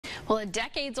Well, a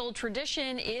decades-old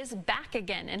tradition is back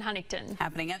again in Huntington.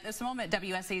 Happening at this moment,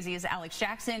 WSAZ's Alex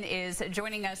Jackson is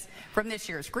joining us from this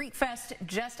year's Greek Fest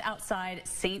just outside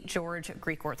St. George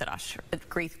Greek Orthodox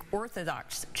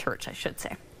Church, I should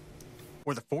say.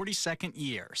 For the 42nd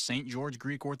year, St. George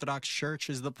Greek Orthodox Church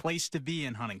is the place to be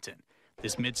in Huntington.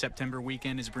 This mid-September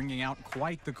weekend is bringing out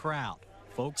quite the crowd.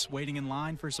 Folks waiting in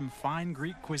line for some fine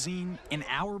Greek cuisine an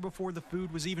hour before the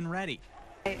food was even ready.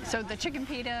 So the chicken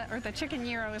pita or the chicken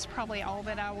gyro is probably all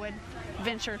that I would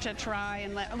venture to try.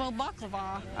 And well,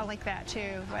 baklava, I like that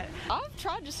too. But I've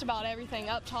tried just about everything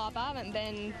up top. I haven't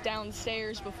been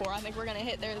downstairs before. I think we're going to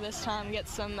hit there this time, get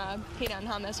some pita and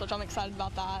hummus, which I'm excited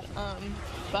about that.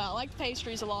 But I like the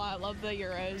pastries a lot. I love the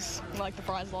gyros. I like the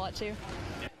fries a lot too.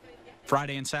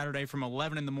 Friday and Saturday from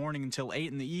 11 in the morning until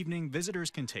 8 in the evening,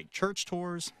 visitors can take church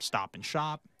tours, stop and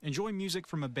shop, enjoy music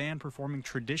from a band performing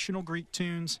traditional Greek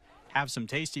tunes, have some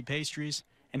tasty pastries,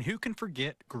 and who can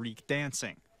forget Greek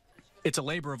dancing? It's a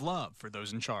labor of love for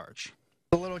those in charge.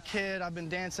 As a little kid, I've been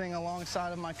dancing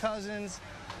alongside of my cousins.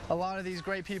 A lot of these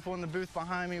great people in the booth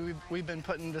behind me, we've been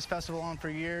putting this festival on for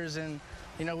years, and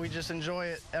you know, we just enjoy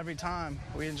it every time.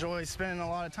 We enjoy spending a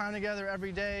lot of time together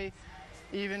every day.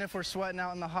 Even if we're sweating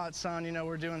out in the hot sun, you know,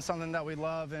 we're doing something that we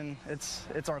love, and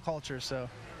it's our culture, so.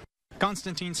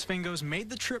 Konstantin Sfingos made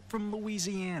the trip from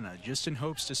Louisiana just in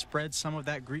hopes to spread some of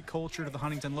that Greek culture to the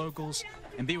Huntington locals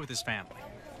and be with his family.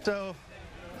 So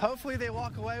hopefully they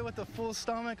walk away with a full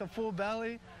stomach, a full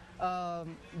belly,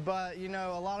 but you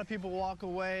know, a lot of people walk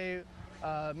away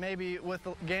maybe with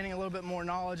gaining a little bit more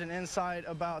knowledge and insight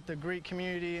about the Greek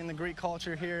community and the Greek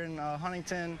culture here in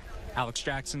Huntington. Alex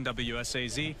Jackson,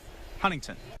 WSAZ,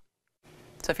 Huntington.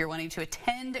 So if you're wanting to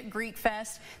attend Greek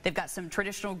Fest, they've got some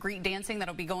traditional Greek dancing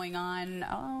that'll be going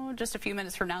on, just a few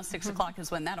minutes from now. 6 o'clock is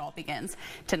when that all begins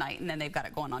tonight, and then they've got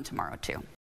it going on tomorrow, too.